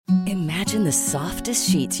Imagine the softest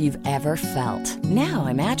sheets you've ever felt. Now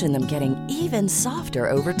imagine them getting even softer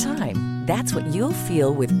over time. That's what you'll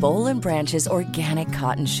feel with Boll & Branch's organic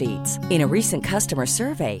cotton sheets. In a recent customer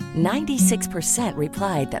survey, 96%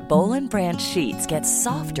 replied that Boll & Branch sheets get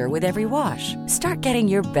softer with every wash. Start getting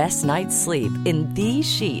your best night's sleep in these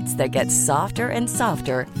sheets that get softer and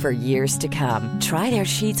softer for years to come. Try their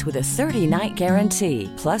sheets with a 30-night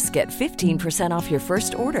guarantee. Plus, get 15% off your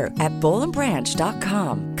first order at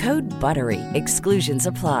bollandbranch.com. Code BUTTERY. Exclusions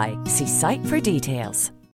apply. See site for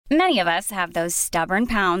details. Many of us have those stubborn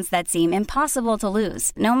pounds that seem impossible to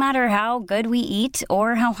lose, no matter how good we eat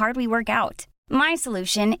or how hard we work out. My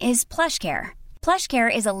solution is PlushCare.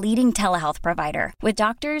 PlushCare is a leading telehealth provider with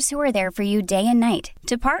doctors who are there for you day and night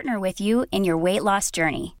to partner with you in your weight loss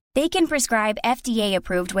journey. They can prescribe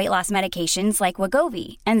FDA-approved weight loss medications like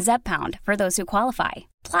Wegovy and Zepbound for those who qualify.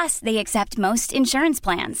 Plus, they accept most insurance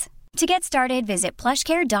plans. To get started, visit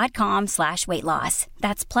plushcare.com/weightloss.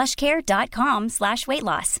 That's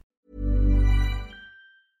plushcare.com/weightloss.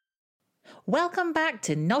 Welcome back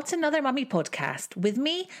to Not Another Mummy podcast with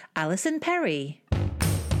me, Alison Perry.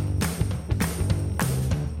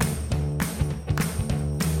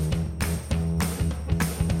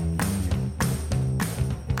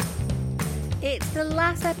 It's the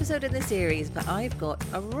last episode in the series, but I've got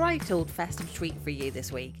a right old festive treat for you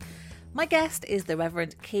this week. My guest is the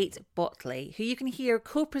Reverend Kate Bottley, who you can hear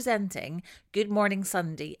co-presenting Good Morning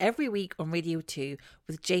Sunday every week on Radio 2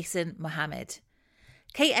 with Jason Mohammed.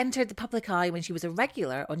 Kate entered the public eye when she was a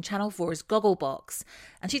regular on Channel 4's Gogglebox,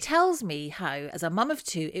 and she tells me how, as a mum of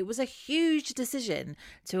two, it was a huge decision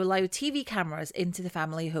to allow TV cameras into the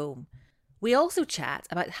family home. We also chat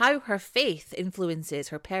about how her faith influences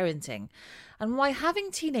her parenting and why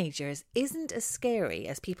having teenagers isn't as scary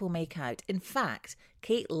as people make out. In fact,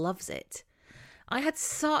 Kate loves it. I had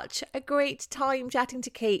such a great time chatting to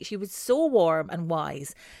Kate. She was so warm and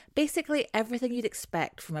wise. Basically everything you'd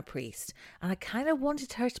expect from a priest. And I kind of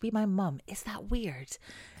wanted her to be my mum. Is that weird?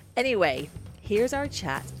 Anyway, here's our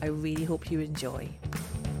chat. I really hope you enjoy.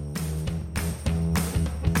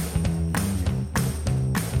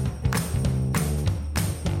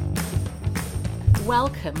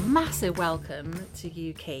 Welcome, massive welcome to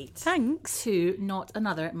you, Kate. Thanks. To Not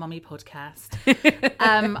Another Mummy podcast.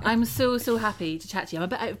 I'm so happy to chat to you. I'm a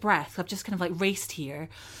bit out of breath. I've just kind of like raced here.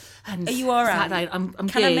 And are you all right? I'm Can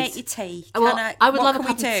good. I make you tea? I would love a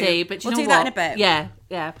cup of tea, but we'll you know do what? that in a bit. Yeah.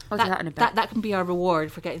 We'll do that in a bit. That can be our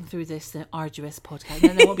reward for getting through this arduous podcast.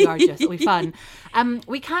 No, it won't be arduous. It'll be fun.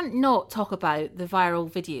 We can't not talk about the viral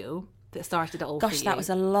video that started it all. Gosh, for you. that was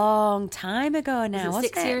a long time ago now,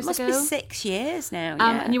 wasn't 6 years it? Must ago? be 6 years now.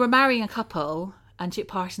 Yeah. And you were marrying a couple and took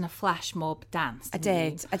part in a flash mob dance. I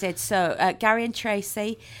did. So Gary and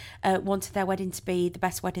Tracy wanted their wedding to be the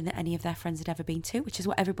best wedding that any of their friends had ever been to, which is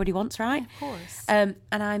what everybody wants, right? Yeah, of course. And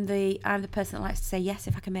I'm the person that likes to say yes.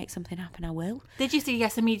 If I can make something happen, I will. Did you say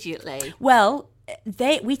yes immediately? Well,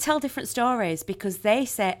 we tell different stories because I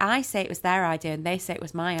say it was their idea and they say it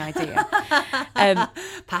was my idea.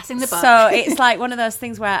 Passing the buck. So it's like one of those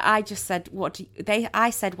things where I just said, I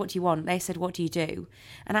said, what do you want? They said, what do you do?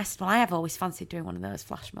 And I said, well, I have always fancied doing one of those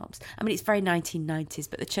flash mobs. I mean, it's very 1990s,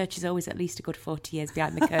 but the church is always at least a good 40 years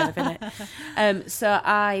behind the curve, isn't it? So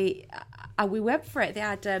we went for it. They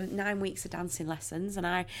had 9 weeks of dancing lessons,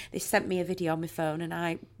 and they sent me a video on my phone, and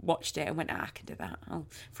I watched it and went, I can do that. I'll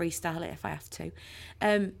freestyle it if I have to.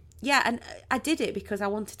 Yeah, and I did it because I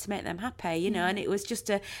wanted to make them happy, you know, and it was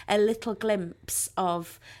just a little glimpse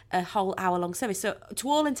of a whole hour-long service. So to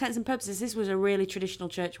all intents and purposes, this was a really traditional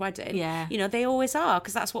church wedding. Yeah. You know, they always are,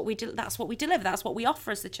 because that's what we do. That's what we deliver. That's what we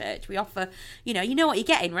offer as the church. We offer, you know what you're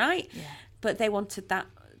getting, right? Yeah. But they wanted that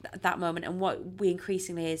moment, and what we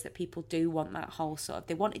increasingly is that people do want that whole sort of,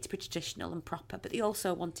 they want it to be traditional and proper, but they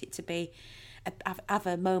also want it to be have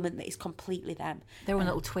a moment that is completely them. Their own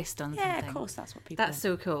little twist on something. Yeah, of course, that's what people That's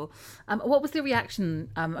so cool. What was the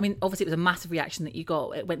reaction? I mean, obviously it was a massive reaction that you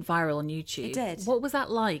got. It went viral on YouTube. It did. What was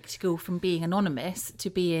that like to go from being anonymous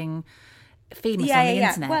to being famous on the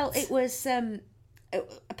internet? Well, it was...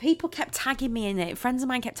 people kept tagging me in it. Friends of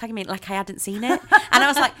mine kept tagging me like I hadn't seen it. And I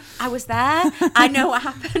was like, I was there. I know what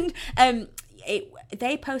happened.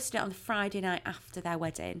 They posted it on the Friday night after their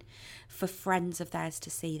wedding for friends of theirs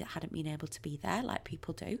to see that hadn't been able to be there, like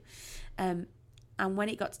people do. And when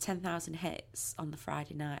it got to 10,000 hits on the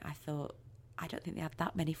Friday night, I thought, I don't think they had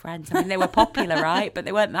that many friends. I mean, they were popular, right? But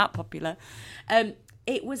they weren't that popular.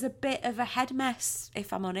 It was a bit of a head mess,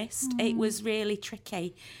 if I'm honest. It was really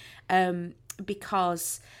tricky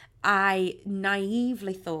because I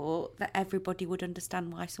naively thought that everybody would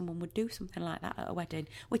understand why someone would do something like that at a wedding,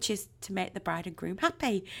 which is to make the bride and groom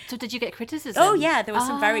happy. So did you get criticism? Oh, yeah, there were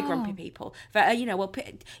some very grumpy people. But,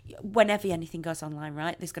 whenever anything goes online,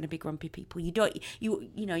 right, there's going to be grumpy people.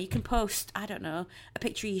 You can post, I don't know, a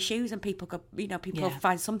picture of your shoes and people will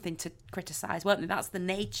find something to criticise, won't they? That's the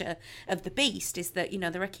nature of the beast, is that,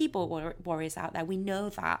 there are keyboard warriors out there. We know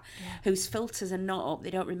that, whose filters are not up.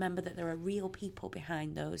 They don't remember that there are real people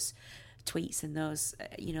behind those tweets and those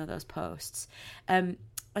those posts, and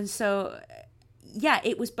so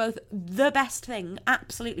it was both the best thing,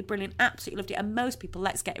 absolutely brilliant, absolutely loved it, and most people,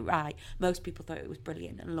 let's get it right, most people thought it was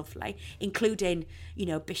brilliant and lovely, including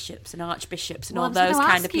bishops and archbishops and all those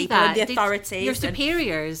kind of people and the authorities, your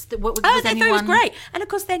superiors. They thought it was great, and of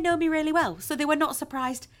course they know me really well, so they were not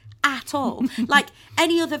surprised at all. Like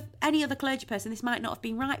any other clergy person, this might not have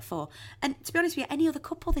been right for, and to be honest with you, any other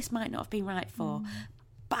couple this might not have been right for.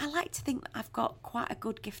 But I like to think that I've got quite a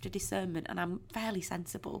good gift of discernment and I'm fairly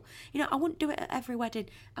sensible. I wouldn't do it at every wedding.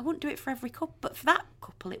 I wouldn't do it for every couple. But for that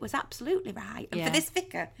couple, it was absolutely right. And for this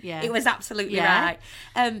vicar, it was absolutely right.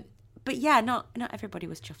 But not everybody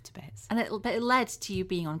was chuffed to bits. And it led to you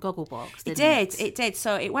being on Gogglebox, didn't it? It did.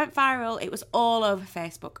 So it went viral. It was all over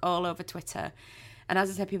Facebook, all over Twitter. And as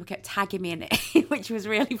I said, people kept tagging me in it, which was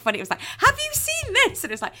really funny. It was like, have you seen this?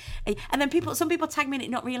 And it was like, and then some people tagged me in it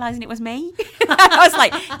not realising it was me. I was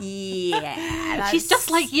like, yeah. She's just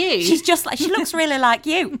like you. She looks really like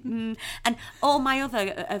you. And all my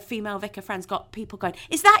other female vicar friends got people going,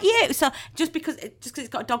 is that you? So just because it's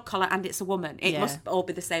got a dog collar and it's a woman, it must all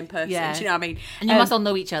be the same person. Yeah. Do you know what I mean? And you must all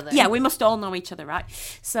know each other. Yeah, we must all know each other, right?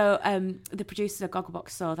 So the producers of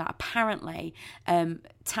Gogglebox saw that apparently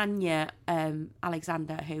Tanya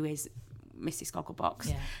Alexander, who is Mrs.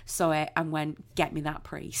 Gogglebox, saw it and went, get me that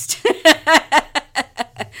priest.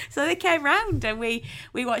 So they came round and we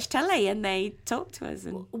watched telly and they talked to us.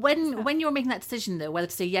 And when you were making that decision, though, whether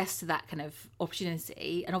to say yes to that kind of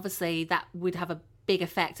opportunity, and obviously that would have a big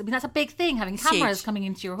effect. I mean, that's a big thing, having cameras coming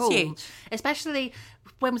into your home, especially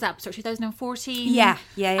when was that? Sort of 2014. Yeah.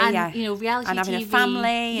 And reality and having TV. a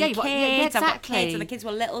family and kids. Yeah, exactly. I've got kids, and the kids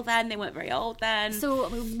were little then; they weren't very old then. So,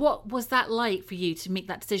 what was that like for you to make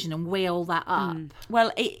that decision and weigh all that up?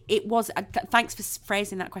 Well, it was. Thanks for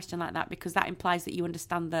phrasing that question like that, because that implies that you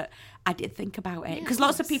understand that I did think about it. Because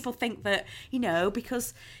lots of people think that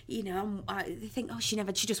because they think,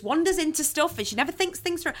 she just wanders into stuff and she never thinks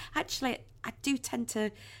things through. Actually, I do tend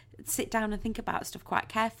to sit down and think about stuff quite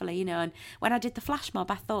carefully, and when I did the flash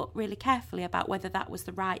mob, I thought really carefully about whether that was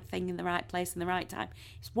the right thing in the right place in the right time.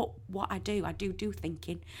 It's what I do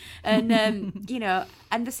thinking, and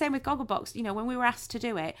and the same with Gogglebox. When we were asked to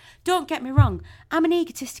do it, don't get me wrong, I'm an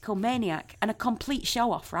egotistical maniac and a complete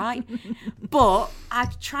show off, right? But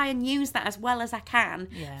I try and use that as well as I can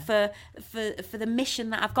for the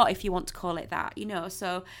mission that I've got, if you want to call it that,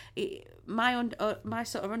 so my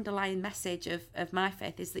sort of underlying message of my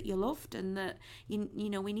faith is that you're loved, and that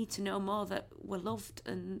we need to know more that we're loved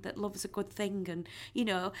and that love is a good thing, and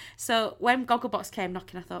so when Gogglebox came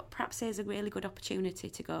knocking, I thought perhaps here's a really good opportunity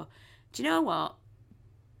to go, do you know what,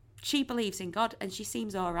 she believes in God and she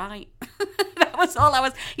seems all right. That was all I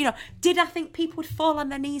was, did I think people would fall on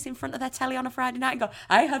their knees in front of their telly on a Friday night and go,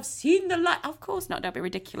 I have seen the light? Of course not, don't be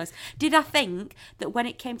ridiculous. Did I think that when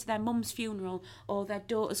it came to their mum's funeral or their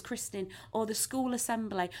daughter's christening or the school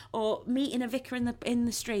assembly or meeting a vicar in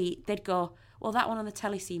the street, they'd go, well, that one on the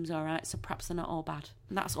telly seems all right, so perhaps they're not all bad.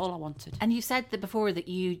 And that's all I wanted. And you said that before, that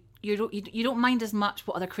you don't mind as much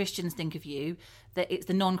what other Christians think of you, that it's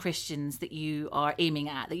the non-Christians that you are aiming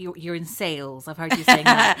at, that you're in sales. I've heard you saying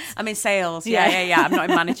that. I'm in sales. Yeah. I'm not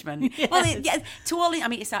in management. Yes. Well,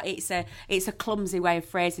 it's a clumsy way of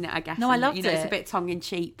phrasing it, I guess. No, I loved it. It's a bit tongue in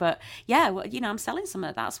cheek, but I'm selling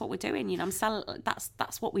something. That's what we're doing. I'm selling.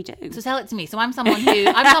 That's what we do. So sell it to me. So I'm someone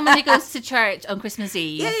who goes to church on Christmas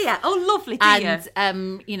Eve. Yeah. Oh, lovely.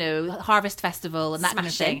 And Harvest Festival and that kind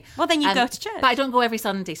of thing. Well, then you go to church. But I don't go every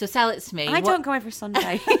Sunday. So sell it to me. I don't go every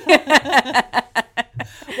Sunday.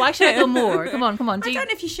 Why should I go more? Come on. I don't know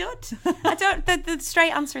if you should. I don't. The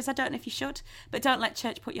straight answer is I don't know if you should. But don't let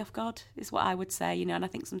church put you off God, is what I would say. And I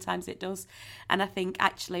think sometimes it does. And I think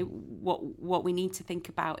actually what we need to think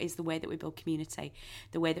about is the way that we build community,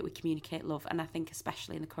 the way that we communicate love. And I think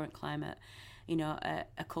especially in the current climate,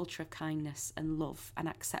 a culture of kindness and love and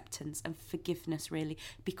acceptance and forgiveness, really.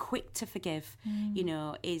 Be quick to forgive,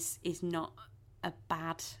 is not a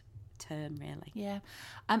bad term, really. Yeah.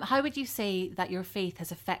 How would you say that your faith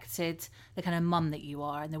has affected the kind of mum that you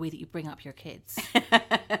are and the way that you bring up your kids?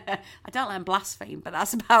 I don't let them blaspheme, but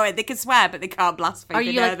that's about it. They can swear, but they can't blaspheme. Are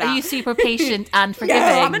you super patient and forgiving?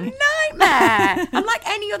 No, I'm a nightmare. I'm like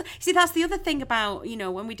any other. See, that's the other thing about,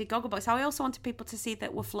 when we did Gogglebox, how I also wanted people to see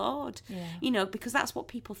that we're flawed. Yeah. Because that's what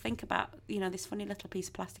people think about, this funny little piece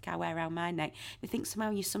of plastic I wear around my neck. They think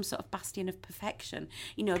somehow you're some sort of bastion of perfection,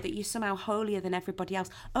 that you're somehow holier than everybody else.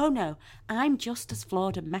 Oh no, I'm just as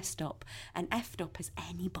flawed and messed up and effed up as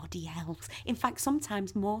anybody else. In fact,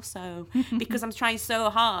 sometimes more so, because I'm trying so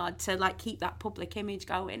hard to keep that public image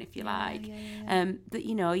going, if you like. That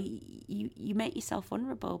you make yourself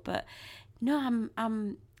vulnerable. But no,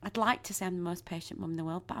 I'd like to say I'm the most patient mum in the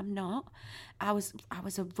world, but I'm not. I was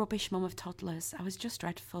a rubbish mum of toddlers. I was just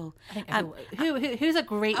dreadful. I think who's a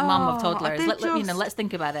great mum of toddlers? Let's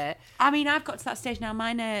think about it. I mean, I've got to that stage now.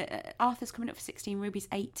 Mine, Arthur's coming up for 16, Ruby's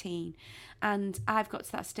 18, and I've got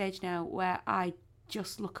to that stage now where I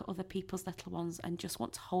just look at other people's little ones and just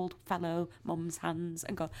want to hold fellow mums' hands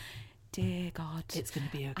and go, dear God, it's going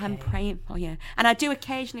to be okay. I'm praying for you. And I do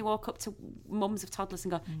occasionally walk up to mums of toddlers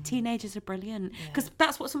and go, teenagers are brilliant. Because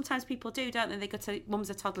that's what sometimes people do, don't they? They go to mums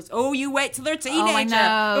of toddlers. Oh, you wait till they're a teenager. Oh, I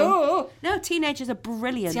know. Oh. No, teenagers are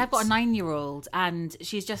brilliant. See, I've got a 9-year-old and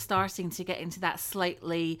she's just starting to get into that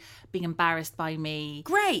slightly being embarrassed by me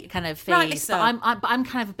kind of phase. Rightly so. But I'm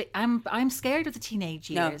kind of a bit, I'm scared of the teenage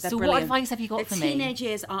years. No, so brilliant. What advice have you got for me? The teenage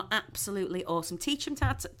years are absolutely awesome. Teach them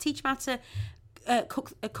how to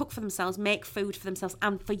cook for themselves, make food for themselves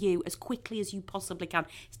and for you as quickly as you possibly can.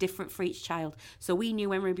 It's different for each child. So we knew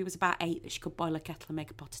when Ruby was about 8 that she could boil a kettle and make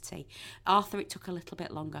a pot of tea. Arthur, it took a little bit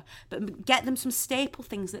longer. But get them some staple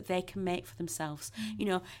things that they can make for themselves.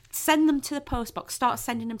 Send them to the post box. Start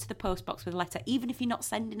sending them to the post box with a letter, even if you're not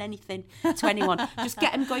sending anything to anyone. Just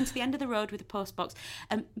get them going to the end of the road with a post box.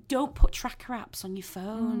 Don't put tracker apps on your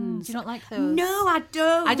phones. Do you not like those? No, I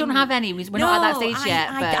don't. I don't have any. We're not at that stage yet.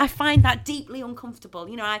 I find that deeply uncomfortable.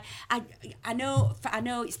 I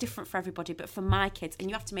know it's different for everybody, but for my kids, and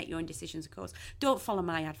you have to make your own decisions, of course. Don't follow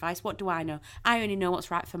my advice. What do I know? I only know what's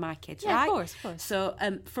right for my kids, right? Of course. So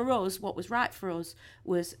for us, what was right for us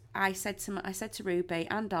was I said to Ruby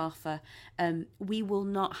and Arthur, we will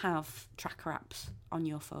not have tracker apps on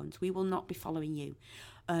your phones. We will not be following you.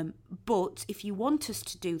 But if you want us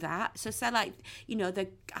to do that, so say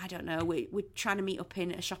I don't know, we're trying to meet up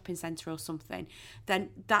in a shopping centre or something,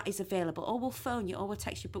 then that is available. Or we'll phone you or we'll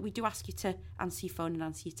text you, but we do ask you to answer your phone and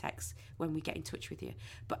answer your text when we get in touch with you.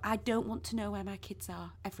 But I don't want to know where my kids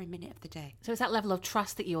are every minute of the day. So it's that level of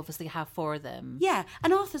trust that you obviously have for them. Yeah,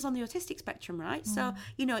 and Arthur's on the autistic spectrum, right? So,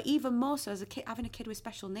 even more so as a kid, having a kid with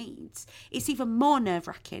special needs, it's even more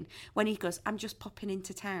nerve-wracking when he goes, I'm just popping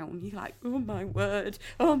into town. You're like, oh my word,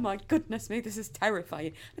 oh my goodness me, this is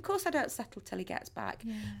terrifying. Of course I don't settle till he gets back,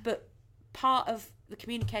 but part of the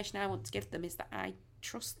communication I want to give them is that I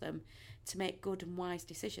trust them to make good and wise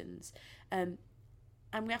decisions. And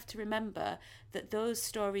we have to remember that those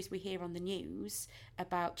stories we hear on the news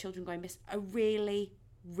about children going missing are really,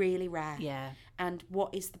 really rare. Yeah. And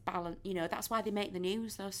what is the balance? That's why they make the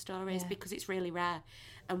news, those stories, because it's really rare.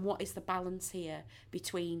 And what is the balance here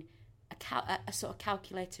between a sort of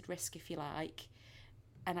calculated risk, if you like,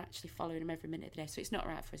 and actually following them every minute of the day? So it's not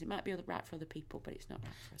right for us. It might be right for other people, but it's not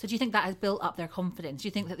right for us. So do you think that has built up their confidence? Do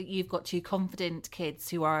you think that you've got 2 confident kids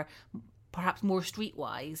who are perhaps more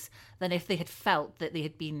streetwise than if they had felt that they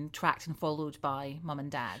had been tracked and followed by mum and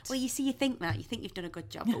dad? Well, you see, you think you've done a good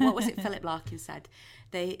job, but what was it Philip Larkin said?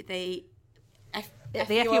 They F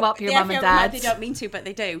you up your mum and dad. They don't mean to, but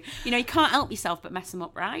they do. You can't help yourself but mess them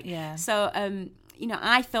up, right? Yeah. So,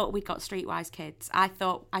 I thought we'd got streetwise kids. I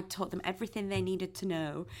thought I'd taught them everything they needed to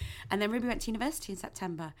know. And then Ruby went to university in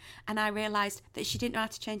September, and I realised that she didn't know how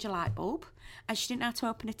to change a light bulb, and she didn't know how to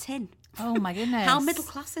open a tin. Oh my goodness. How middle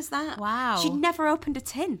class is that? Wow. She'd never opened a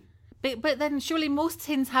tin. But then surely most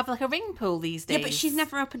tins have a ring pull these days. Yeah, but she's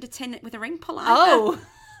never opened a tin with a ring pull either. Oh.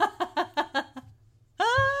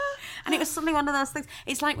 And it was suddenly one of those things.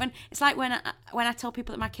 It's like when I tell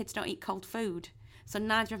people that my kids don't eat cold food. So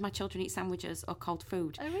neither of my children eat sandwiches or cold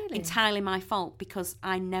food. Oh, really? Entirely my fault, because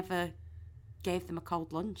I never gave them a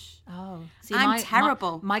cold lunch. Oh, see, I'm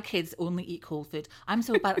terrible. My kids only eat cold food. I'm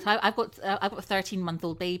so bad. I've got a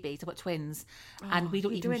 13-month-old baby. I've got twins, and we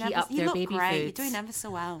don't even heat up their baby food. You're doing ever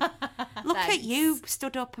so well. Look at you,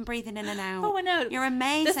 stood up and breathing in and out. Oh, I know. You're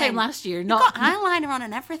amazing. This time last year, You've got eyeliner on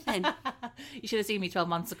and everything. You should have seen me 12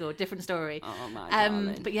 months ago. Different story. Oh my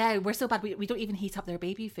darling. But yeah, we're so bad. We don't even heat up their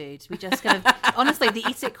baby food. We just kind of honestly, they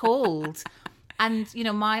eat it cold. And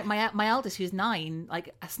my eldest, who's 9,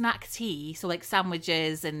 like a snack tea, so like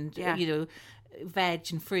sandwiches and veg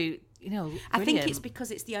and fruit, I think it's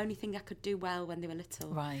because it's the only thing I could do well when they were little.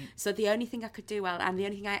 Right. So the only thing I could do well, and the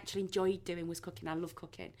only thing I actually enjoyed doing was cooking. I love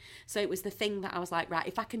cooking. So it was the thing that I was like, right,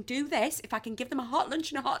 if I can do this, if I can give them a hot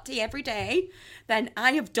lunch and a hot tea every day, then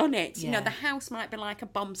I have done it. Yeah. The house might be like a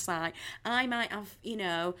bomb site. I might have,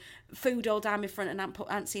 food all down my front and I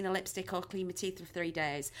hadn't seen a lipstick or clean my teeth for 3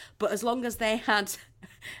 days. But as long as they had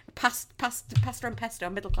pasta and pesto,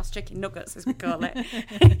 middle class chicken nuggets as we call it,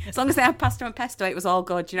 as long as they had pasta and pesto, it was all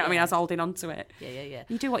good. You know what I mean? I was holding on to it. Yeah.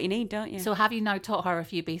 You do what you need, don't you? So have you now taught her a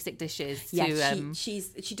few basic dishes? Yeah, she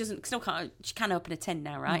can open a tin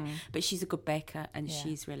now, right? But she's a good baker and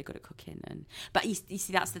she's really good at cooking. But you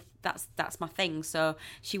see, that's my thing. So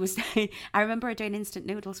she was. I remember her doing instant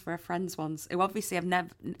noodles for her friends once, who obviously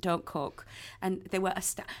don't cook, and they were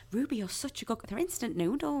Ruby, you're such a good. They're instant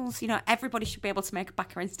noodles. Everybody should be able to make a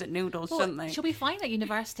pack of instant noodles, shouldn't they? She'll be fine at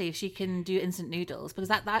university if she can do instant noodles, because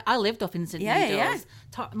that I lived off instant Yeah. noodles.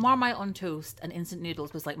 Marmite on toast and instant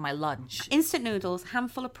noodles was like my lunch. Instant noodles,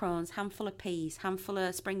 handful of prawns, handful of peas, handful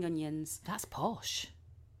of spring onions, That's posh.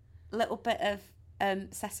 a little bit of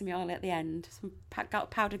sesame oil at the end, some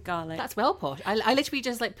powdered garlic. That's well posh. I literally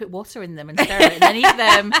just like put water in them and stir it and then eat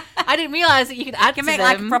them. I didn't realise that you could add You can to make them.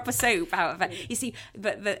 like a proper soup out of it. You see,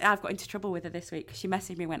 but I've got into trouble with her this week because she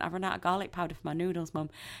messaged me and went, I've run out of garlic powder for my noodles,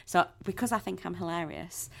 Mum. So because I think I'm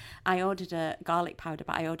hilarious, I ordered a garlic powder,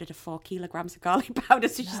 but I ordered 4 kilograms of garlic powder.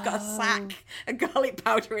 So she's got a sack of garlic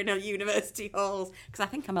powder in her university halls because I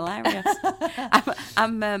think I'm hilarious.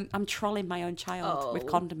 I'm trolling my own child with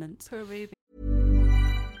condiments. Poor Ruby.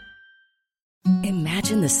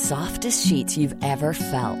 Imagine the softest sheets you've ever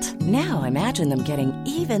felt. Now imagine them getting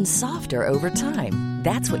even softer over time.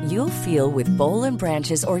 That's what you'll feel with Boll &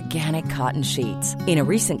 Branch's organic cotton sheets. In a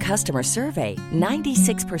recent customer survey,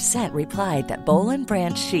 96% replied that Boll &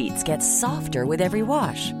 Branch sheets get softer with every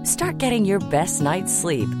wash. Start getting your best night's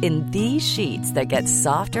sleep in these sheets that get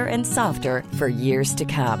softer and softer for years to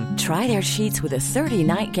come. Try their sheets with a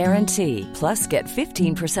 30-night guarantee. Plus, get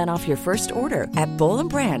 15% off your first order at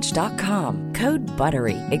bollandbranch.com. Code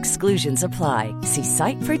BUTTERY. Exclusions apply. See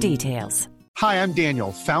site for details. Hi, I'm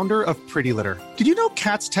Daniel, founder of Pretty Litter. Did you know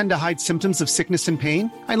cats tend to hide symptoms of sickness and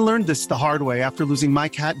pain? I learned this the hard way after losing my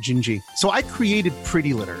cat, Gingy. So I created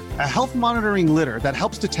Pretty Litter, a health monitoring litter that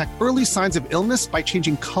helps detect early signs of illness by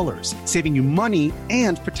changing colors, saving you money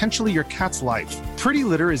and potentially your cat's life. Pretty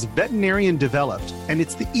Litter is veterinarian developed, and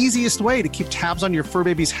it's the easiest way to keep tabs on your fur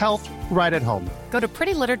baby's health right at home. Go to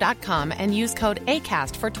prettylitter.com and use code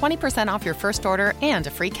ACAST for 20% off your first order and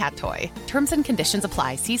a free cat toy. Terms and conditions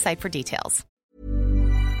apply. See site for details.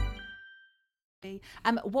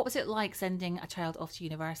 What was it like sending a child off to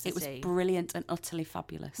university? It was brilliant and utterly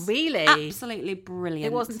fabulous. Really? Absolutely brilliant.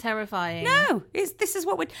 It wasn't terrifying. No, this is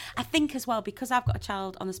what I think as well, because I've got a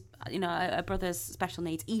child on a brother's special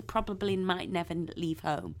needs. He probably might never leave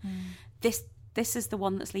home. This is the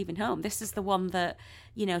one that's leaving home. This is the one that,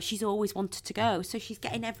 she's always wanted to go. So she's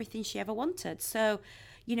getting everything she ever wanted. So,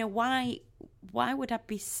 why would I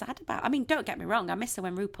be sad about? I mean, don't get me wrong. I miss her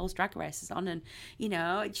when RuPaul's Drag Race is on, and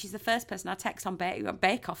she's the first person I text on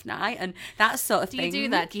Bake Off night and that sort of thing. Do you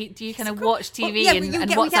do that? Do you kind of watch TV and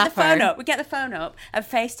WhatsApp we get the phone her? up. We get the phone up and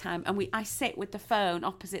FaceTime, and I sit with the phone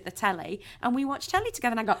opposite the telly, and we watch telly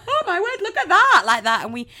together. And I go, oh my word, look at that, like that.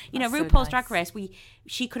 And we, That's RuPaul's so nice. Drag Race.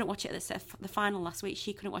 She couldn't watch it at the final last week.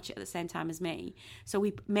 She couldn't watch it at the same time as me, so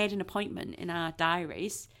we made an appointment in our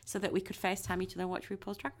diaries so that we could FaceTime each other and watch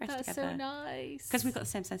RuPaul's Drag Race That's together. so nice. Because we've got the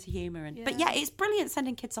same sense of humour. But yeah, it's brilliant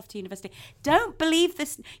sending kids off to university. Don't believe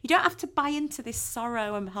this. You don't have to buy into this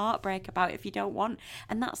sorrow and heartbreak about it if you don't want.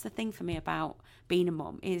 And that's the thing for me about being a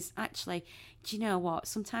mum is actually, do you know what?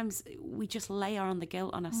 Sometimes we just layer on the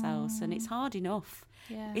guilt on ourselves and it's hard enough.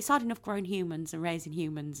 Yeah. It's hard enough growing humans and raising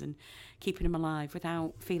humans and keeping them alive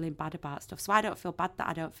without feeling bad about stuff. So I don't feel bad that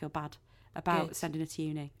I don't feel bad about Good. sending her to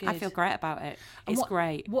uni. Good. I feel great about it. And It's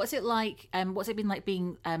great. What's it like? What's it been like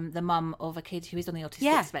being the mum of a kid who is on the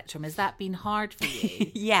autistic spectrum? Has that been hard for you?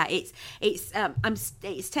 Yeah,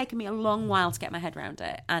 it's taken me a long while to get my head around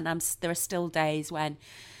it, and there are still days when,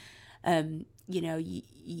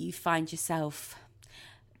 you find yourself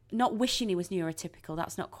not wishing he was neurotypical.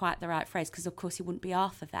 That's not quite the right phrase, because of course he wouldn't be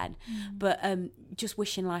Arthur then. But just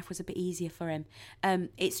wishing life was a bit easier for him.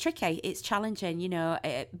 It's tricky. It's challenging.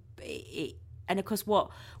 And of course, what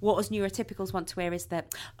us neurotypicals want to hear is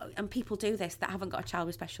that, and people do this that haven't got a child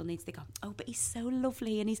with special needs. They go, "Oh, but he's so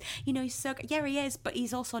lovely, and he's so good." Yeah, he is, but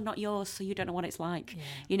he's also not yours, so you don't know what it's like.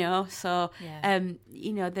 Yeah. So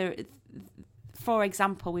there. For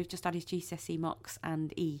example, we've just had his GCSE mocks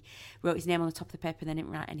and he wrote his name on the top of the paper and then didn't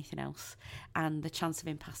write anything else. And the chance of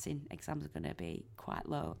him passing exams are going to be quite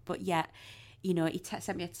low. But yet, you know, he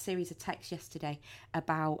sent me a series of texts yesterday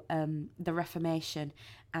about the Reformation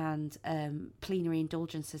and plenary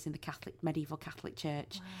indulgences in the medieval Catholic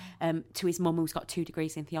Church. To his mum, who's got 2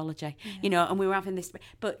 degrees in theology. You know, and we were having this,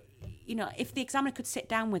 but you know, if the examiner could sit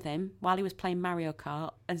down with him while he was playing Mario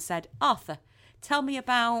Kart and said, Arthur, tell me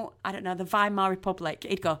about, I don't know, the Weimar Republic,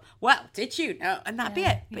 he'd go, well, did you know? And that'd be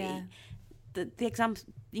it. But the exams,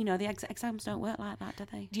 you know, the exams don't work like that, do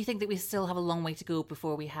they? Do you think that we still have a long way to go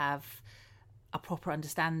before we have a proper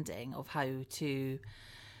understanding of how to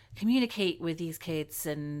communicate with these kids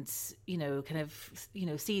and, you know, kind of, you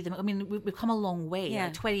know, see them? I mean, we've come a long way.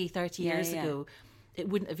 Like 20, 30 years ago, it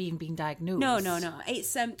wouldn't have even been diagnosed. No.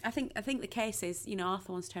 It's I think the case is, you know,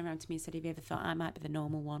 Arthur once turned around to me and said, have you ever thought I might be the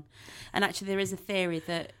normal one? And actually there is a theory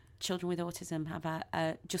that children with autism have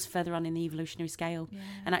a just further on in the evolutionary scale.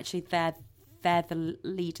 And actually they're the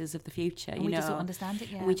leaders of the future. And we just don't understand it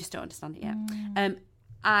yet. We just don't understand it yet.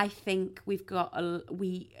 I think we've got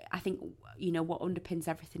I think, you know, what underpins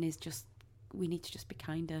everything is just we need to just be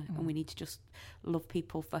kinder and we need to just love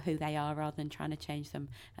people for who they are rather than trying to change them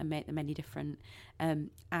and make them any different.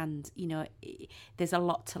 And, you know, there's a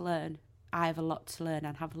lot to learn. I have a lot to learn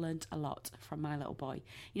and have learnt a lot from my little boy.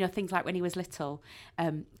 You know, things like when he was little,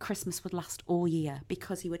 Christmas would last all year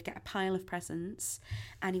because he would get a pile of presents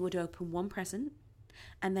and he would open one present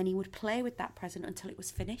and then he would play with that present until it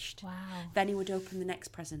was finished. Wow. Then he would open the next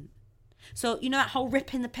present. So, you know, that whole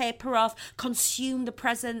ripping the paper off, consume the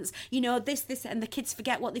presents, you know, this, and the kids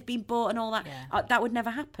forget what they've been bought and all that. That would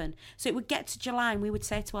never happen. So it would get to July and we would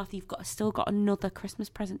say to Arthur, you've still got another Christmas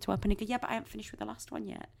present to open. He'd go, yeah, but I haven't finished with the last one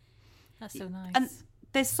yet. That's so nice. And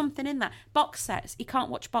there's something in that. Box sets, he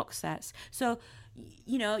can't watch box sets. So,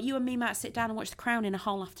 you know, you and me might sit down and watch The Crown in a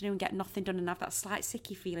whole afternoon and get nothing done and have that slight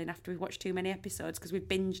sicky feeling after we've watched too many episodes because we've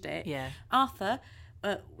binged it. Arthur...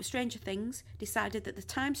 Stranger Things decided that the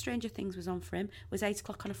time Stranger Things was on for him was 8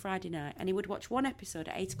 o'clock on a Friday night, and he would watch one episode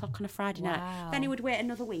at 8 o'clock on a Friday night. Then he would wait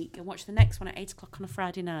another week and watch the next one at 8 o'clock on a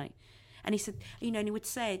Friday night. And he said, you know, and he would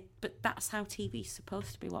say, but that's how TV's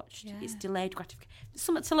supposed to be watched. It's delayed gratification. There's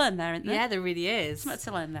something to learn there, isn't there? Yeah, there really is. Something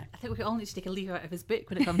to learn there. I think we all need to take a leaf out of his book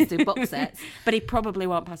when it comes to box sets. But he probably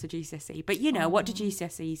won't pass a GCSE. But, you know, what do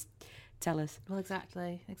GCSEs tell us? Well,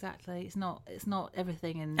 exactly. It's not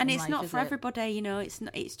everything in and in it's life, not is for it? everybody, you know.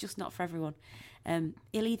 It's just not for everyone.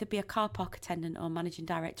 He'll either be a car park attendant or managing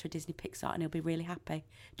director of Disney Pixar, and he'll be really happy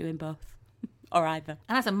doing both, or either.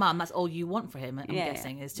 And as a mum, that's all you want for him. I'm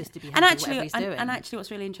guessing is just to be happy and actually, with whatever he's doing. And actually,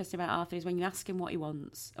 what's really interesting about Arthur is when you ask him what he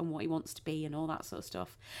wants and what he wants to be and all that sort of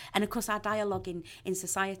stuff. And of course, our dialogue in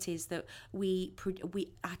society is that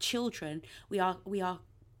our children, we are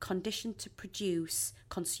conditioned to produce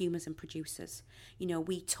consumers and producers. You know,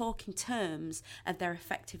 we talk in terms of their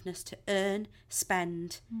effectiveness to earn,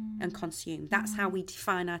 spend and consume. That's how we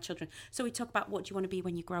define our children. So we talk about what do you want to be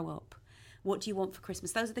when you grow up? What do you want for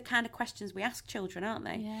Christmas? Those are the kind of questions we ask children, aren't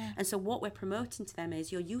they? Yeah. And so what we're promoting to them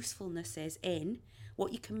is your usefulness is in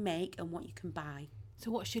what you can make and what you can buy. So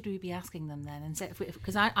what should we be asking them then?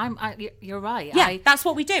 Because you're right. Yeah, that's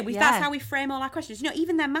what we do. That's how we frame all our questions. You know,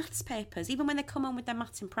 even their maths papers, even when they come on with their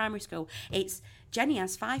maths in primary school, it's Jenny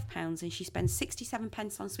has £5 and she spends 67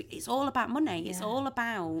 pence on sweet. It's all about money. It's all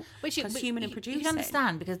about consuming and producing. You can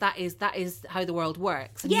understand because that is how the world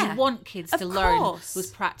works. And Yeah, you want kids to learn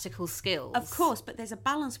those practical skills. Of course, but there's a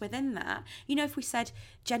balance within that. You know, if we said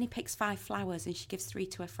Jenny picks 5 flowers and she gives 3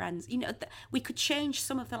 to her friends, you know, we could change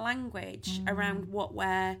some of the language around what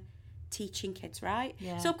we're teaching kids, right?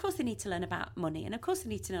 Yeah. So of course they need to learn about money, and of course they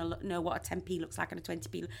need to know what a 10p looks like and a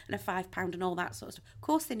 20p and a £5 and all that sort of stuff. Of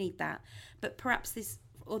course they need that, but perhaps there's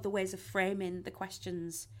other ways of framing the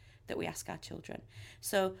questions that we ask our children.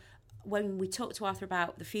 So when we talk to Arthur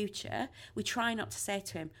about the future, we try not to say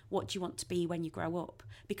to him, what do you want to be when you grow up?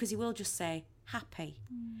 Because he will just say, happy.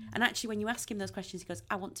 And actually when you ask him those questions, he goes,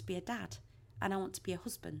 I want to be a dad and I want to be a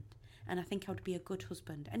husband. And I think I would be a good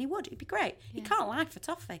husband. And he would. It'd be great. Yeah. He can't lie for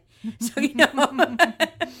toffee. So, you know.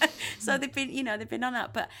 So they've been on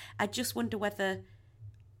that. But I just wonder whether,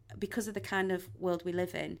 because of the kind of world we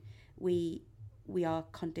live in, we are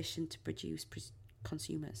conditioned to produce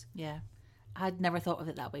consumers. Yeah. I'd never thought of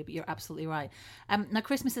it that way, but you're absolutely right. Now,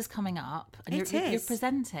 Christmas is coming up, and you're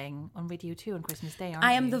presenting on Radio 2 on Christmas Day, aren't you?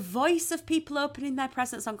 I am the voice of people opening their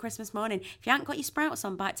presents on Christmas morning. If you haven't got your sprouts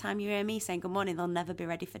on by the time you hear me saying good morning, they'll never be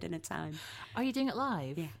ready for dinner time. Are you doing it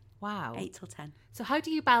live? Yeah. Wow. 8 till 10. So how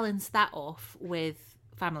do you balance that off with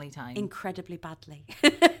family time? Incredibly badly.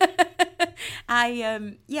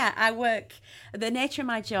 I work. The nature of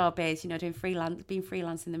my job is, you know, being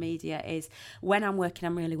freelance in the media is when I'm working,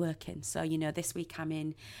 I'm really working. So, you know, this week I'm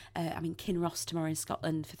in Kinross tomorrow in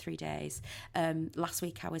Scotland for 3 days. Last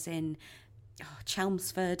week I was in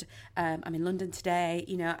Chelmsford. I'm in London today.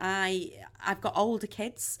 You know, I've got older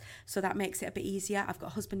kids, so that makes it a bit easier. I've got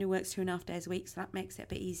a husband who works 2.5 days a week, so that makes it a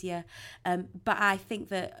bit easier. But I think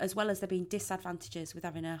that as well as there being disadvantages with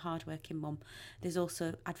having a hardworking mum, there's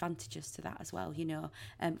also advantages to that as well. You know,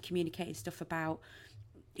 communicating stuff about,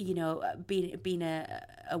 you know, being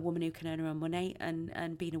a woman who can earn her own money,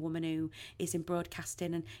 and being a woman who is in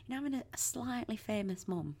broadcasting, and, you know, having a slightly famous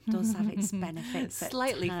mum does have its benefits.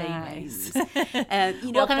 Slightly famous.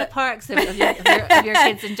 You know, what kind of parts of your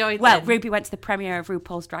kids enjoyed? Well, then? Ruby went to the premiere of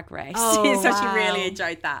RuPaul's Drag Race, Oh, so wow. she really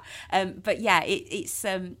enjoyed that. But yeah, it's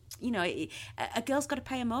you know, a girl's got to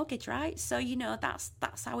pay a mortgage, right? So, you know, that's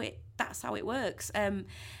how it works.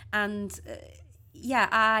 Yeah,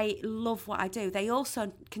 I love what I do. They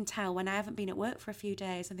also can tell when I haven't been at work for a few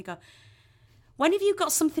days, and they go, when have you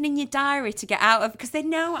got something in your diary to get out of? Because they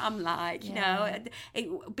know what I'm like, you know.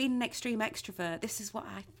 Being an extreme extrovert, this is what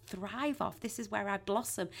I thrive off. This is where I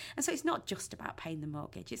blossom. And so it's not just about paying the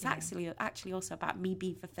mortgage. It's actually also about me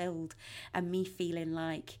being fulfilled and me feeling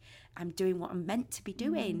like I'm doing what I'm meant to be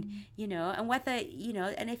doing, you know. And whether, you know,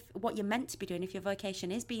 and if what you're meant to be doing, if your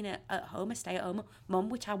vocation is being at home, a stay-at-home mum,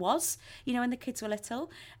 which I was, you know, when the kids were little,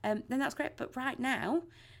 then that's great. But right now,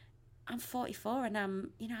 I'm 44, and I'm,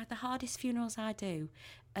 you know, the hardest funerals I do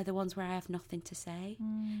are the ones where I have nothing to say.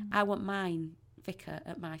 I want mine, vicar,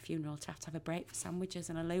 at my funeral to have a break for sandwiches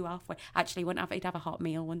and a loo halfway. Actually, he'd have a hot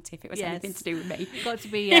meal, wouldn't he, if it was anything to do with me. Got to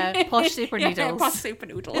be posh super noodles. Yeah, posh super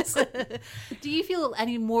noodles. Do you feel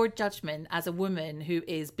any more judgment as a woman who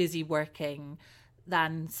is busy working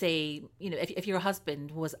than, say, you know, if your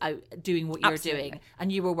husband was out doing what you're doing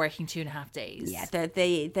and you were working 2.5 days? Yeah,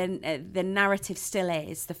 the narrative still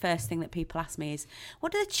is, the first thing that people ask me is,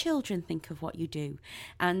 what do the children think of what you do?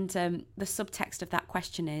 And the subtext of that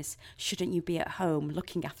question is, shouldn't you be at home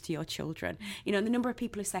looking after your children? You know, and the number of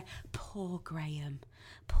people who say, poor Graham,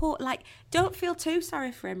 poor, like, don't feel too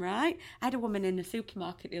sorry for him, right? I had a woman in the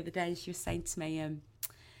supermarket the other day, and she was saying to me,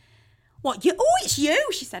 what, you? Oh, it's you,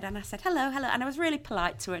 she said. And I said, hello. And I was really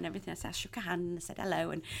polite to her and everything. I shook her hand and I said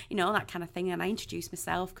hello, and, you know, all that kind of thing. And I introduced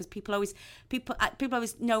myself, because people always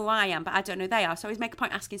know who I am, but I don't know who they are. So I always make a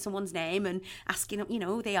point asking someone's name and asking, you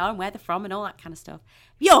know, who they are and where they're from and all that kind of stuff.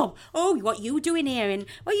 What you doing here? And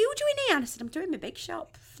what are you doing here? And I said, I'm doing my big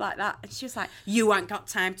shop, like that. And she was like, you ain't got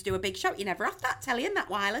time to do a big shop. You never off that telly and that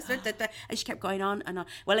wireless. And she kept going on and on.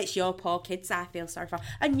 Well, it's your poor kids I feel sorry for.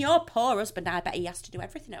 And your poor husband, I bet he has to do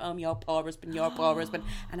everything at home. Your poor husband.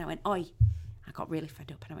 And I went, oi. I got really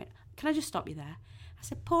fed up and I went, can I just stop you there? I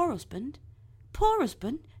said, poor husband,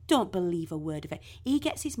 don't believe a word of it. He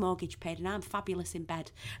gets his mortgage paid and I'm fabulous in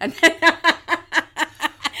bed. And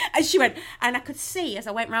and she went, and I could see as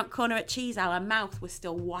I went round corner at Cheese Owl, her mouth was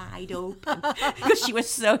still wide open because she was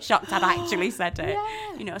so shocked I'd actually said it.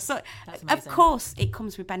 Yeah. You know, so of course it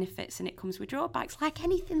comes with benefits and it comes with drawbacks, like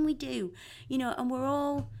anything we do, you know, and we're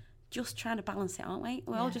all just trying to balance it, aren't we?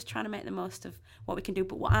 We're all just trying to make the most of what we can do.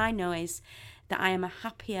 But what I know is that I am a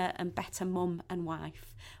happier and better mum and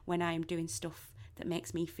wife when I am doing stuff that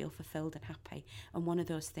makes me feel fulfilled and happy. And one of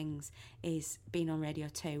those things is being on Radio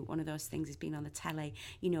 2. One of those things is being on the telly,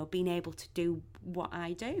 you know, being able to do what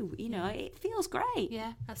I do. You know, it feels great.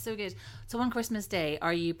 Yeah, that's so good. So on Christmas Day,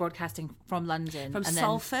 are you broadcasting from London? From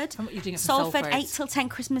Salford. You're doing it from Salford. 8 till 10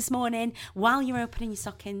 Christmas morning, while you're opening your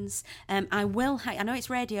stockings. I know it's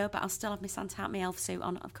radio, but I'll still have my Santa hat, my elf suit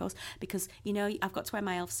on, of course, because, you know, I've got to wear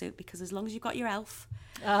my elf suit, because as long as you've got your elf.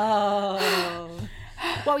 Oh.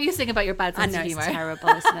 What were you saying about your bad sense of humour? It's terrible,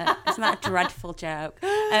 isn't it? Isn't that a dreadful joke?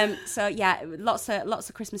 So yeah, lots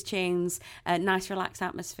of Christmas tunes, nice relaxed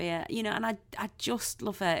atmosphere, you know, and I just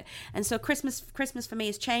love it. And so Christmas for me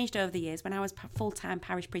has changed over the years. When I was full-time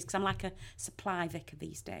parish priest, because I'm like a supply vicar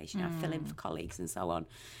these days, you know, I fill in for colleagues and so on.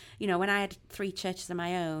 You know, when I had 3 churches of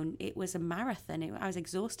my own, it was a marathon. I was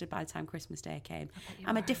exhausted by the time Christmas Day came.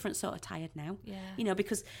 I'm a different sort of tired now. Yeah. You know,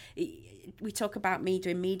 because we talk about me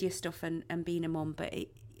doing media stuff and being a mum, but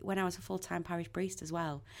when I was a full-time parish priest as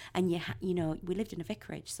well, and you know, we lived in a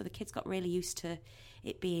vicarage, so the kids got really used to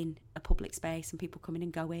it being a public space and people coming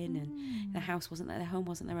and going, and their home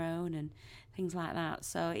wasn't their own, and things like that.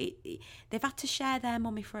 So they've had to share their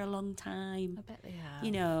mummy for a long time. I bet they have.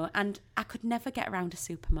 You know, and I could never get around a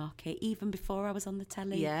supermarket even before I was on the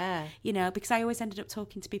telly. Yeah. You know, because I always ended up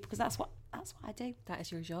talking to people, because that's what I do. That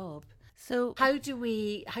is your job. So how do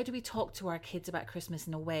we talk to our kids about Christmas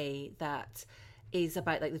in a way that is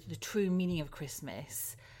about like the true meaning of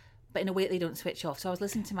Christmas, but in a way that they don't switch off? So I was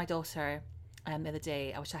listening to my daughter the other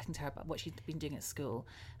day. I was chatting to her about what she'd been doing at school,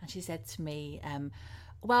 and she said to me,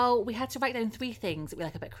 well, we had to write down 3 things that we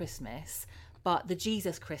like about Christmas, but the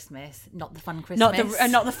Jesus Christmas, not the fun Christmas.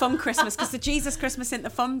 Not the fun Christmas, because the Jesus Christmas isn't the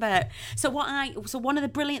fun bit. So one of the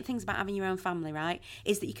brilliant things about having your own family, right,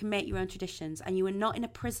 is that you can make your own traditions, and you are not in a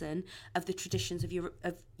prison of the traditions of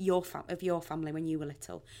your family when you were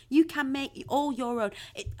little. You can make all your own.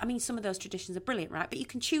 Some of those traditions are brilliant, right? But you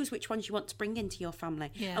can choose which ones you want to bring into your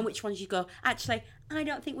family, and which ones you go, actually, I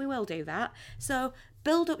don't think we will do that. So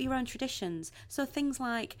build up your own traditions. So things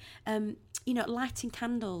like, lighting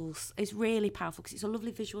candles is really powerful because it's a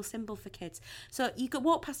lovely visual symbol for kids. So you could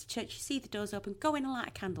walk past the church, you see the doors open, go in and light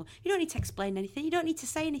a candle. You don't need to explain anything. You don't need to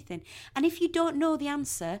say anything. And if you don't know the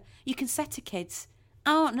answer, you can say to kids,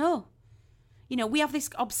 I don't know. We have this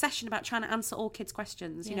obsession about trying to answer all kids'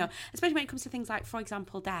 questions, especially when it comes to things like, for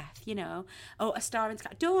example, death, or a star in the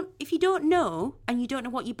sky. If you don't know and you don't know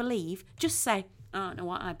what you believe, just say, I don't know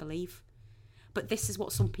what I believe. But this is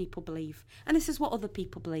what some people believe. And this is what other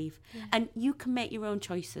people believe. Yeah. And you can make your own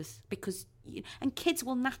choices and kids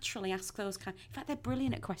will naturally ask those in fact, they're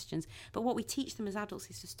brilliant at questions. But what we teach them as adults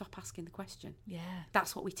is to stop asking the question. Yeah.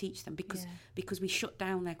 That's what we teach them because we shut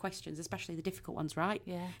down their questions, especially the difficult ones, right?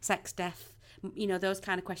 Yeah. Sex, death, those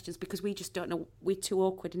kind of questions, because we just don't know. We're too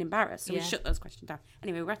awkward and embarrassed. So we shut those questions down.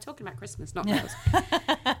 Anyway, we're talking about Christmas, not those.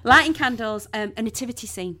 Lighting candles, a nativity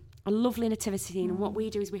scene. A lovely nativity scene, and what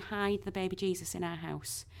we do is we hide the baby Jesus in our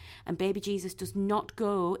house, and baby Jesus does not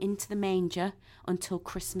go into the manger until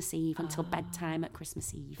Christmas Eve, until bedtime at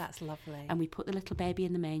Christmas Eve. That's lovely. And we put the little baby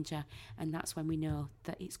in the manger, and that's when we know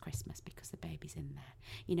that it's Christmas, because the baby's in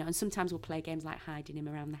there. And sometimes we'll play games like hiding him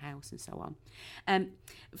around the house and so on.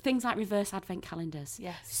 Things like reverse advent calendars.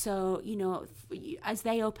 Yes. So, as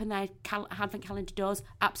they open their advent calendar doors,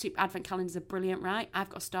 absolute advent calendars are brilliant, right? I've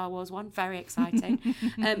got a Star Wars one, very exciting.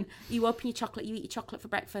 You open your chocolate, you eat your chocolate for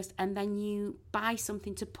breakfast, and then you buy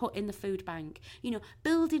something to put in the food bank.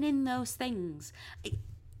 Building in those things.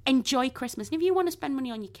 Enjoy Christmas. And if you want to spend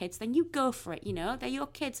money on your kids, then you go for it. They're your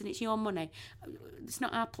kids and it's your money. It's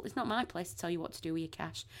not my place to tell you what to do with your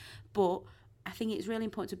cash. But I think it's really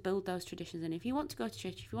important to build those traditions. And if you want to go to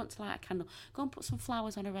church, if you want to light a candle, go and put some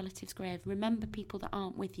flowers on a relative's grave. Remember people that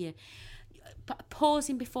aren't with you.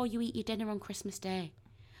 Pausing before you eat your dinner on Christmas Day.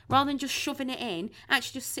 Rather than just shoving it in,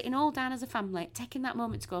 actually just sitting all down as a family, taking that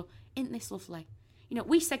moment to go, isn't this lovely?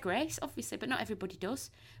 We say grace, obviously, but not everybody does.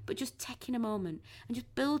 But just taking a moment and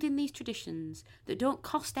just building these traditions that don't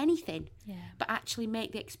cost anything, but actually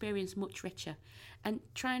make the experience much richer. And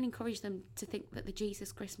try and encourage them to think that the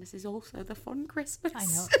Jesus Christmas is also the fun Christmas. I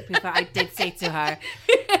know. I did say to her,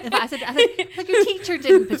 I said, like, your teacher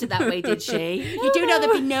didn't put it that way, did she? You do know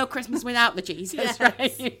there'd be no Christmas without the Jesus,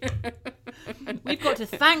 right? We've got to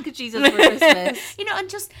thank Jesus for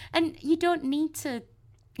Christmas. And you don't need to,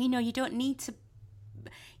 you don't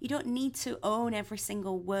need to own every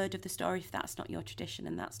single word of the story if that's not your tradition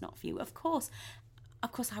and that's not for you. Of course,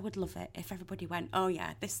 I would love it if everybody went, oh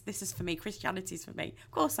yeah, this is for me, Christianity's for me.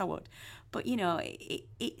 Of course I would. But,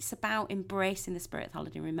 it's about embracing the spirit of the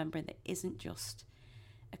holiday and remembering that it isn't just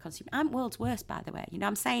a consumer. I'm world's worst, by the way.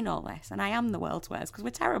 I'm saying all this, and I am the world's worst because we're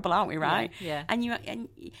terrible, aren't we? Right? Yeah. And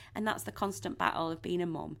that's the constant battle of being a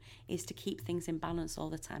mum, is to keep things in balance all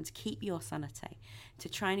the time, to keep your sanity, to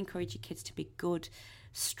try and encourage your kids to be good,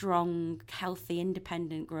 strong, healthy,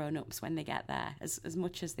 independent grown-ups when they get there, as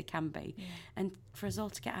much as they can be. Yeah. And for us all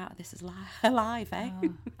to get out of this alive, eh? Oh,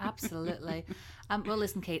 absolutely. Well,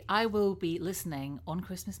 listen, Kate, I will be listening on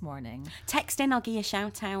Christmas morning. Text in, I'll give you a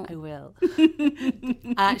shout out. I will. I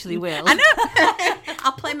actually will. I know.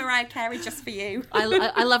 I'll play Mariah Carey just for you. I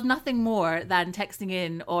love nothing more than texting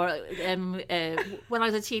in, or when I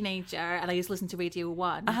was a teenager and I used to listen to Radio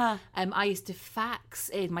 1, I used to fax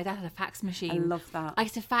in. My dad had a fax machine. I love that. I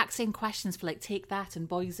used to fax in questions for Take That and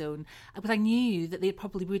Boyzone, because I knew that they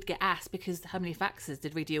probably would get asked, because how many faxes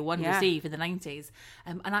did Radio 1 receive in the 90s?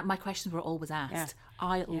 And my questions were always asked. Yeah.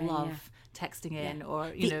 I love texting in, or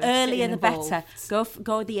the earlier the better.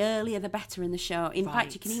 Go the earlier the better in the show. In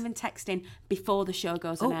fact, you can even text in before the show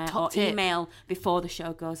goes on air, or email before the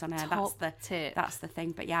show goes on air. That's the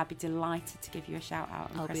thing. But I'd be delighted to give you a shout out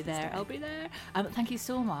on Christmas Day. I'll be there. Thank you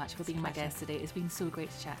so much for being my guest today. It's been so great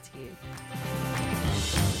to chat to you.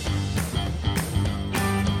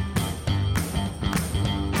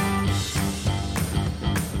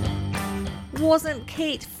 Wasn't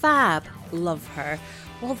Kate fab? Love her.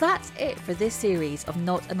 Well, that's it for this series of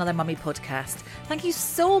Not Another Mummy podcast. Thank you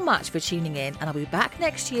so much for tuning in, and I'll be back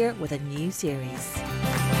next year with a new series.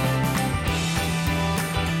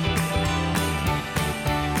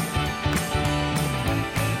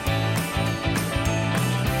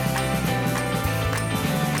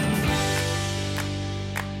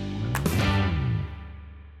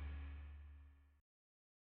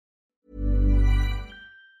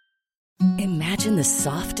 Imagine the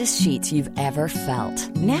softest sheets you've ever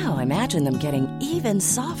felt. Now imagine them getting even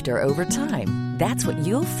softer over time. That's what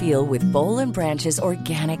you'll feel with Boll & Branch's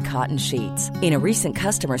organic cotton sheets. In a recent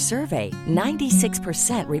customer survey,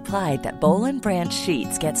 96% replied that Boll & Branch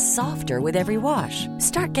sheets get softer with every wash.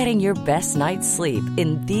 Start getting your best night's sleep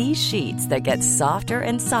in these sheets that get softer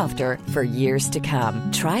and softer for years to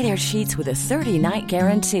come. Try their sheets with a 30-night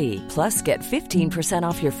guarantee. Plus, get 15%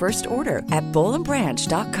 off your first order at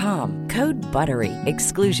bollandbranch.com. Code BUTTERY.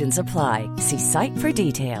 Exclusions apply. See site for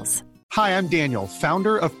details. Hi, I'm Daniel,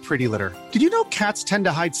 founder of Pretty Litter. Did you know cats tend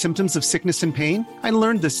to hide symptoms of sickness and pain? I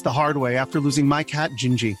learned this the hard way after losing my cat,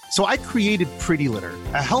 Gingy. So I created Pretty Litter,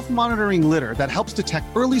 a health monitoring litter that helps detect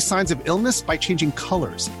early signs of illness by changing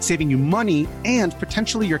colors, saving you money and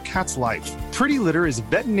potentially your cat's life. Pretty Litter is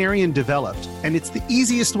veterinarian developed, and it's the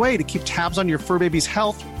easiest way to keep tabs on your fur baby's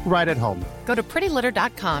health right at home. Go to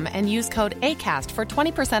prettylitter.com and use code ACAST for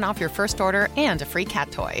 20% off your first order and a free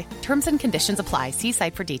cat toy. Terms and conditions apply. See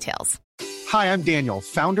site for details. Hi, I'm Daniel,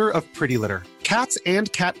 founder of Pretty Litter. Cats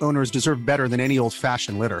and cat owners deserve better than any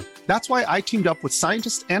old-fashioned litter. That's why I teamed up with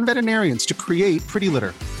scientists and veterinarians to create Pretty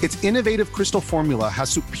Litter. Its innovative crystal formula has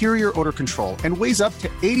superior odor control and weighs up to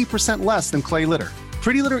 80% less than clay litter.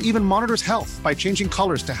 Pretty Litter even monitors health by changing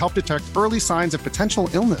colors to help detect early signs of potential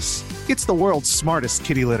illness. It's the world's smartest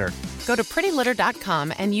kitty litter. Go to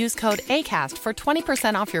prettylitter.com and use code ACAST for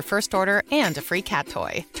 20% off your first order and a free cat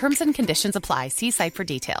toy. Terms and conditions apply. See site for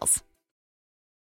details.